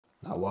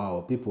Now,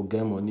 wow, people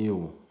get money.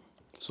 Oh.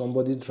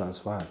 Somebody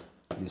transferred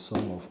the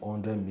sum of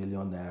 100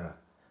 million naira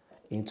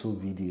into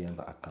VDM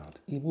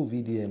account. Even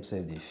VDM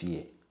said they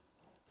fear.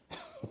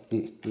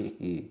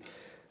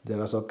 There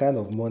are some kind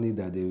of money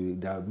that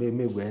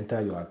may go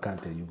enter your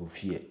account and you go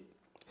fear.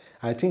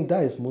 I think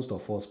that is most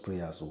of us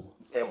prayers. Oh,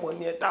 hey,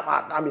 money enter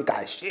my account, make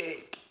I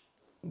shake.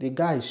 The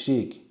guy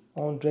shake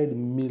 100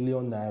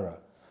 million naira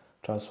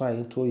transfer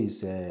into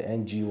his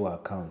NGO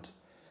account,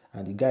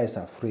 and the guy is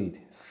afraid.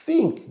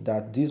 Think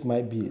that this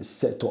might be a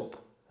setup.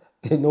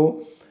 You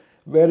know,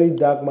 very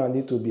dark man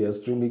need to be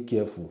extremely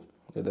careful.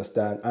 You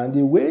understand? And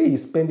the way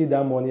he's spending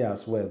that money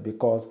as well,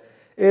 because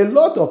a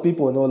lot of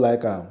people don't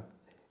like him.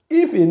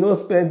 If he no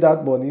spend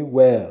that money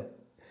well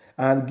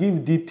and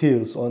give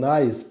details on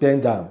how he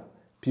spend them,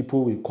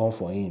 people will come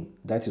for him.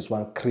 That is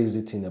one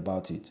crazy thing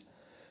about it.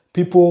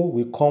 People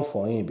will come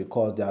for him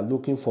because they are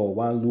looking for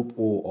one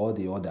loophole or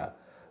the other.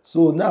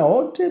 So now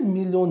 100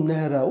 million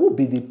naira, who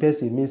be the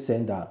person may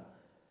send am?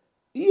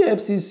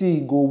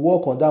 EFCC go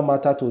work on that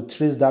matter to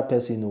trace that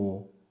person.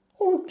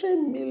 100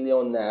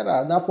 million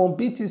naira. Now from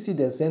BTC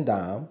they send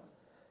am.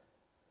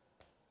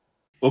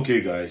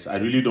 Okay guys, I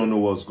really don't know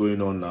what's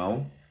going on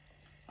now.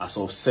 As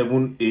of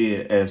 7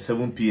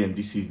 p.m.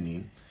 this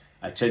evening,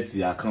 I checked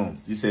the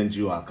account, this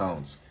NGO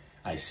account.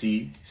 I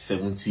see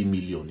 70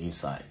 million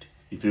inside.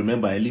 If you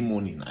remember, early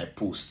morning, I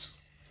post.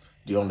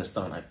 Do you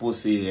understand? I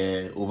post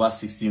over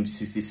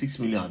 66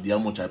 million. How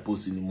much I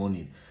post in the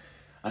morning.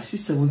 I see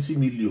 70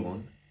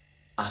 million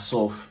as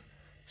of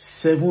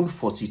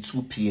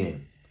 7:42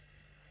 p.m.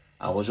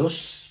 I was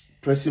just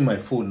pressing my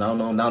phone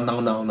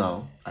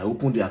now. I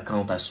opened the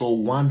account. I saw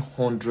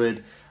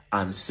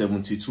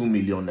 172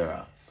 million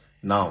naira.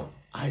 Now,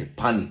 I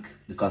panic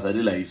because I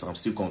did like this. I'm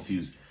still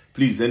confused.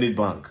 Please, any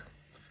bank,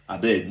 I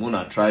beg,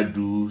 Mona try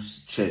do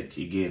check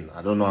again.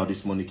 I don't know how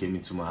this money came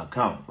into my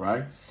account,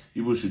 right?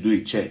 People should do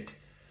a check. Do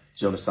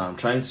you understand? I'm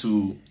trying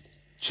to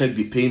check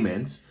the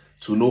payments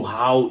to know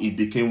how it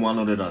became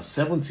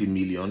 170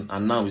 million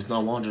and now it's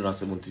now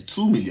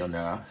 172 million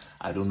naira.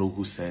 I don't know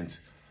who sent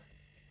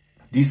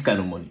this kind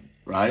of money,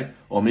 right?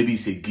 Or maybe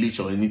it's a glitch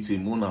or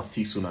anything. Mona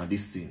fix on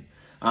this thing.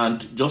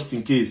 And just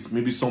in case,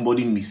 maybe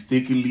somebody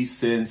mistakenly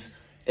sends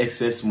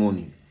excess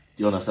money.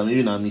 You understand?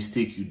 Maybe a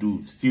mistake you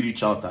do. Still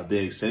reach out a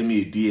beg. Send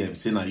me a DM.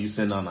 Say now you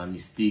send out a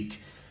mistake.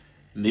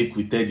 Make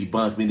we tell the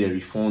bank when they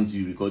refund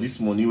you. Because this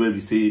money where we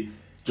say,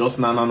 just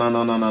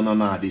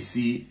nah. They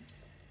see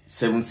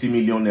 70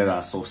 million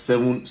naira. So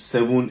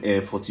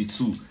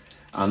 742.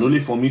 And only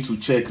for me to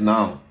check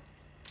now.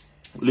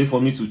 They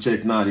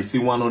say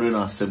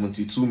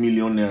 172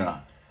 million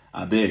naira.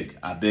 I beg.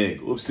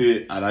 Hope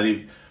say,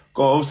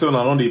 Cause when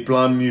I don't they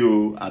plan me,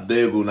 I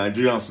beg,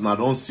 Nigerians, I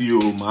don't see,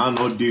 man,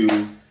 not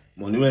there.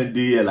 Money went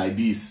there like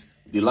this.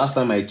 The last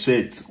time I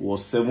checked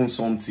was 7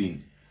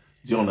 something.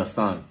 Do you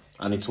understand?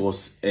 And it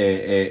was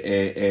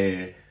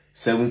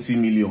 70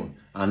 million.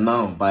 And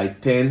now by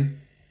 10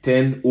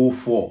 p.m.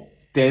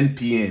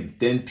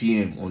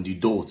 on the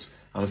dot,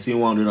 I'm seeing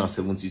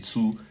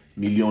 172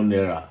 million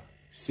naira.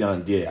 See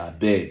and there, I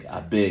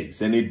beg.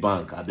 Zenith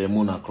Bank, I beg,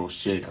 Mona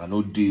cross check, I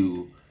no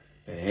deal.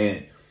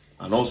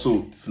 And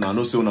also, if I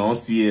know say when I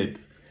want to help,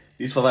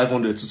 this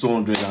 500 to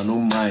 200, I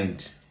don't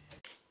mind.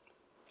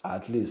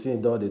 At least he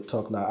don't they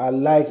talk now. I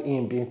like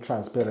him being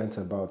transparent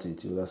about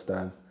it. You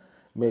understand?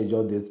 May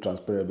just be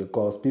transparent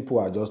because people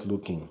are just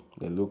looking.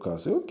 They look and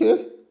say,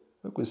 okay,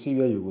 we could see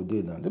where you go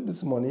there now. Look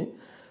this money.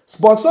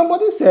 But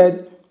somebody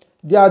said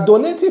they are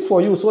donating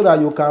for you so that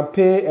you can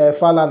pay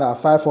Falana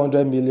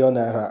 500 million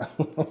naira.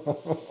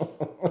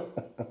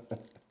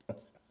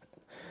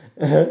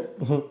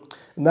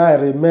 Now I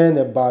remain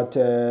about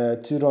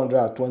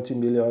 320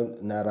 million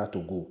naira to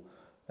go.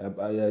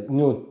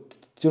 No,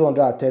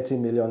 330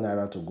 million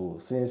naira to go.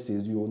 Since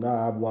you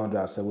now have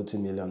 170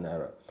 million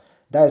naira.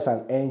 That is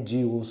an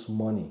NGO's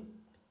money.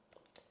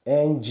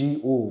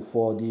 NGO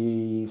for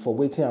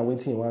waiting you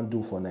want to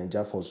do for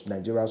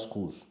Nigeria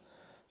schools.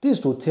 This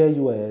to tell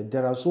you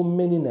there are so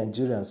many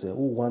Nigerians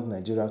who want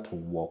Nigeria to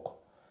work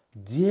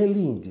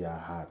dearly in their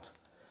heart.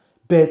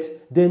 But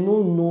they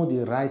don't know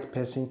the right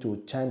person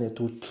to China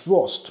to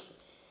trust.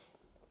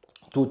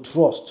 They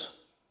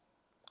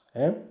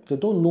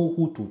don't know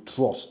who to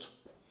trust.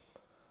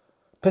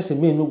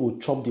 Person may not go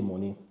chop the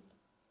money.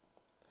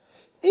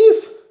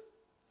 If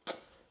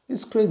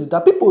it's crazy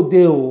that people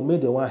they may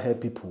they want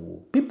help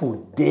people.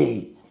 People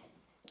they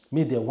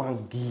may they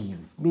want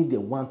give. May they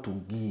want to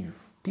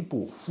give.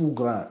 People full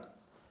grant.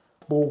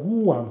 But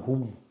who and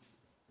who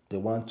they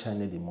want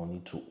China the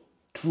money to?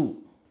 True.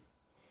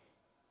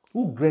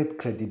 Who get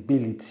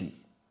credibility?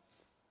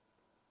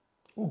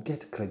 Who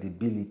get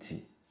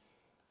credibility?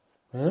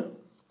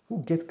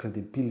 Who get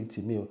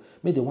credibility?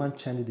 May they want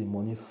China the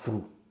money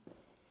through.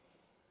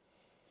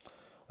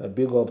 A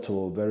big up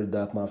to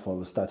VeryDarkMan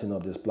for starting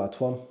up this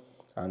platform.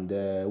 And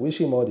wish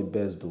him all the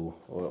best, though.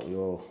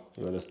 You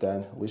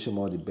understand? Wish him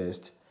all the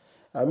best.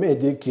 I may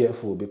be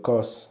careful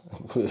because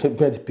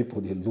many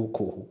people they look.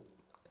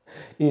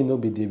 He no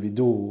be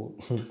Davido.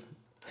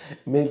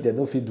 Make they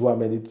don't fit do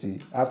am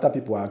anything. After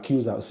people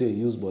accuse am say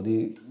he use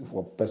body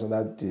for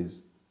personal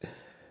things.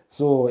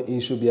 So he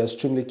should be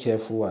extremely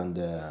careful and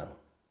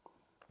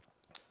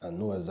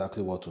know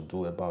exactly what to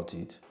do about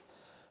it.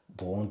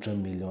 But 100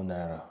 million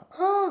naira.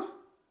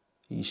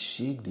 He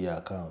shake the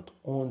account.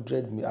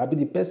 100 million. I be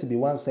the person be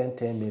one send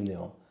 10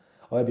 million.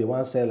 Or be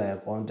one sell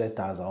like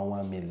 100,000 or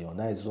 1 million.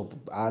 Now it's up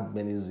add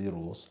many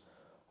zeros.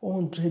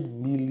 100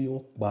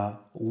 million by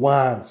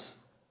once.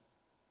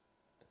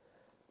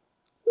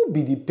 Who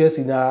be the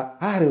person that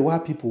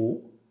Arewa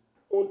people?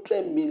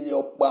 100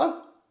 million by.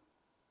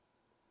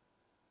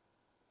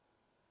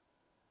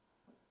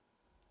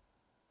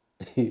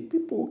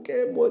 People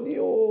get money,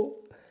 oh.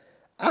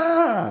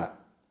 I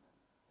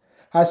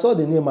saw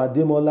the name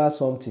Ademola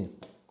something.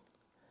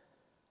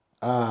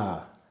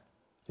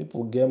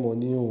 People get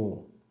money,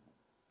 oh.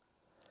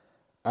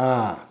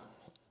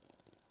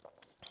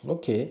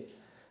 Okay.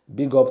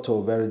 Big up to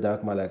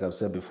VeryDarkMan, like I've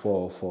said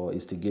before, for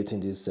instigating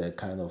this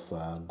kind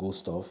of good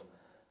stuff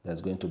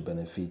that's going to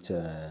benefit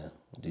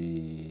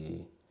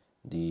the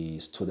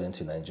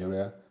students in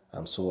Nigeria.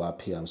 I'm so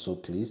happy, I'm so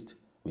pleased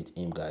with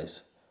him,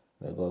 guys.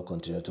 May God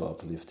continue to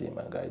uplift him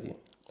and guide him.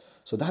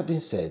 So that being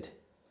said,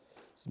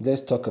 let's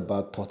talk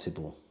about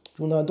Portable.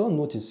 Una don't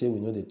notice, say we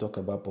know they talk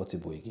about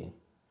Portable again.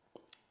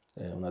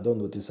 Una don't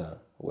notice,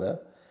 well,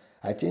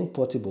 I think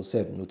Portable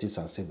self notice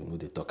and say we know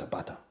they talk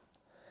about her.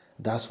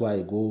 That's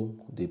why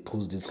they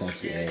post this kind of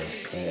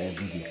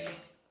video.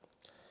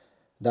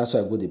 That's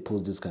why they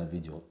post this kind of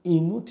video.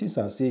 He notice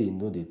and say he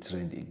know the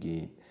trend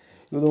again.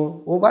 You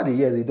know, over the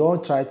years, they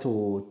don't try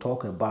to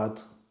talk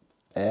about,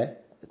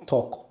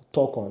 talk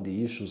on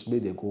the issues,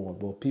 make they go on,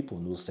 but people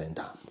no send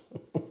them.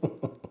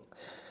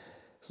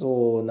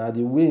 So now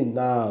the way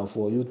now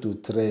for you to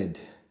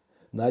trend,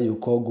 now you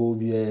call go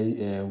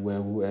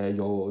where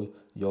your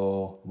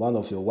one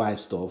of your wife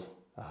stuff.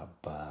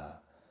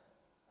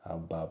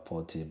 Abba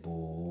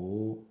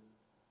Portable.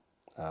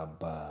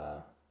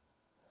 Abba.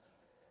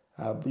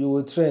 You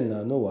will trend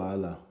now, no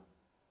wahala.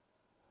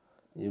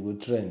 You will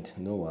trend,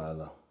 no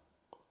wahala.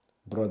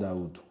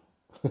 Brotherhood.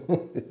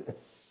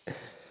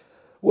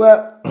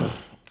 Well,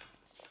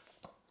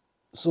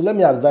 so let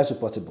me advise you,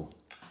 Portable.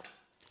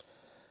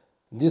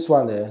 This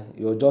one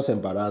you'll just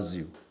embarrass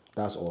you.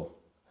 That's all.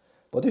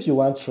 But if you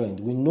want trend,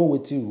 we know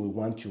what we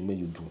want you may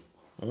you do.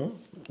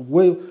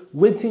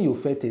 Waiting you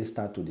first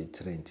start to the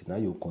trend, now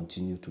you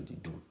continue to the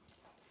do.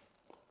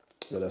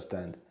 You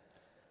understand?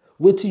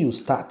 Waiting you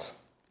start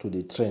to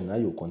the trend, now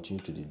you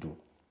continue to the do.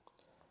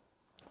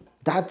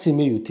 That thing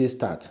may you take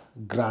start,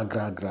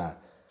 gra.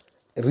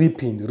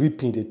 Reaping.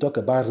 They talk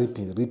about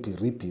reaping,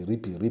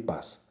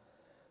 reapers.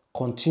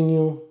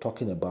 Continue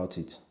talking about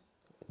it.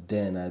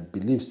 Then I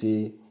believe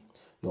say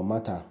your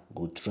matter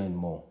go trend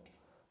more.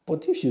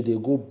 But if you they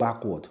go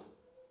backward,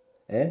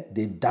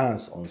 they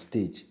dance on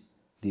stage,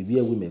 they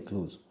wear women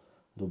clothes,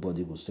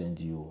 nobody will send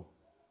you.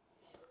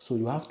 So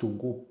you have to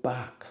go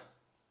back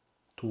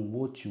to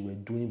what you were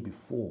doing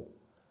before,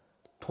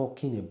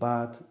 talking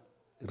about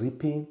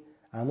reaping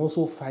and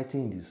also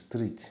fighting in the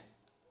street.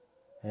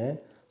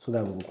 So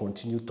that we will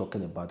continue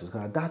talking about it.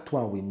 That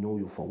one we know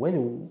you for.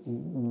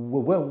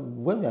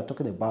 When we are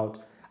talking about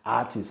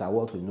artists and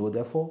what we know,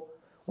 therefore,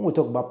 when we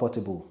talk about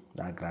Portable,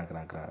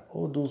 gra.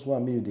 All those who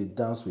are maybe they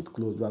dance with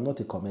clothes, you are not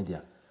a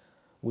comedian.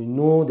 We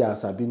know there are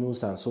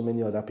Sabinus and so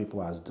many other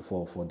people as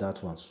for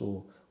that one.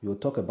 So we will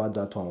talk about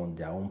that one on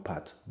their own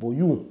part. But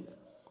you,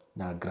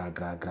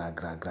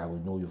 gra, we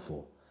know you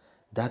for.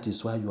 That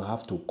is why you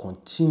have to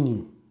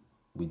continue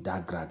with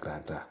that gra.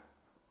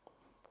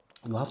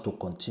 You have to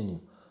continue.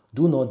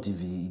 Do not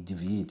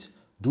deviate.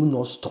 Do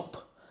not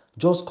stop.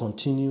 Just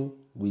continue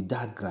with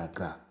that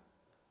gra.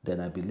 Then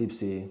I believe,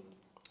 say,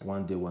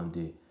 one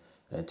day,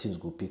 things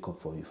go pick up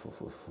for you.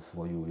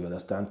 For you. You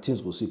understand?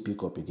 Things go see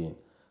pick up again.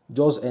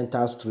 Just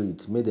enter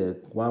street. Make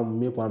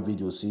one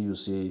video see you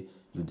say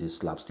you dey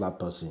slap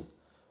person,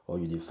 or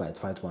you dey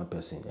fight one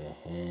person.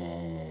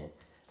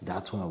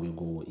 That one will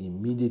go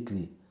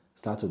immediately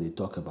start to dey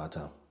talk about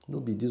am.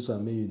 No be this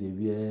one make you dey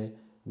wear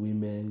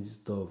women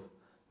stuff.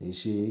 They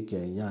shake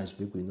and yansh,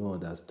 make we no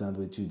understand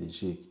what you they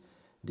shake.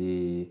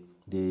 They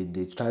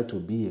try to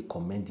be a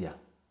comedian.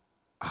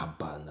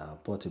 Now,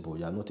 Portable,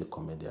 you are not a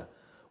comedian.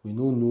 We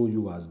don't know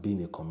you as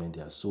being a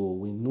comedian. So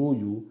we know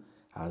you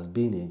as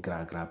being a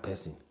gra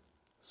person.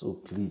 So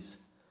please,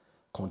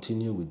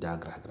 continue with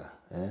that gra.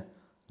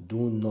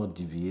 Do not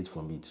deviate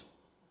from it.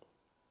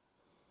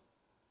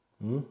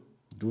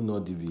 Do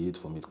not deviate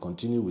from it.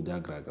 Continue with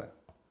that gra.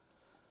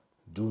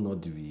 Do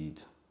not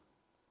deviate.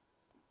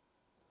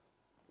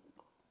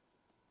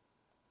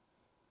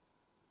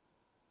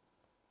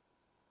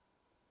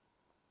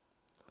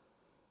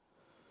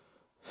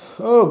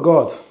 Oh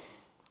God.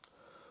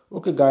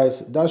 Okay,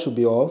 guys, that should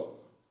be all.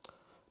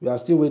 We are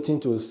still waiting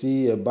to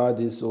see about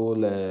this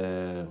whole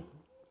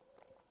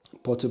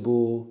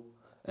Portable,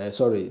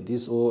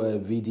 this whole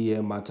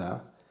VDM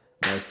matter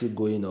that is still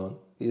going on.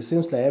 It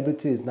seems like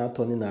everything is now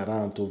turning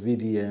around to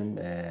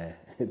VDM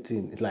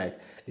thing.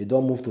 Like it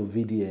don't move to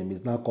VDM,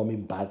 it's now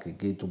coming back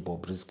again to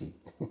Bobrisky.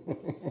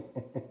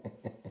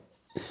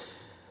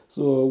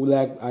 So,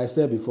 like I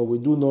said before, we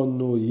do not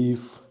know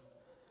if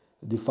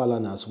the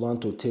Falanas want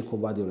to take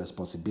over the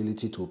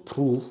responsibility to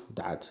prove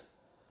that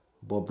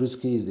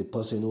Bobrisky is the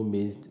person who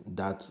made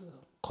that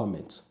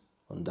comment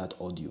on that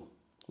audio.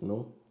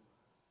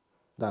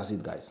 That's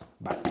it, guys.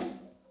 Bye.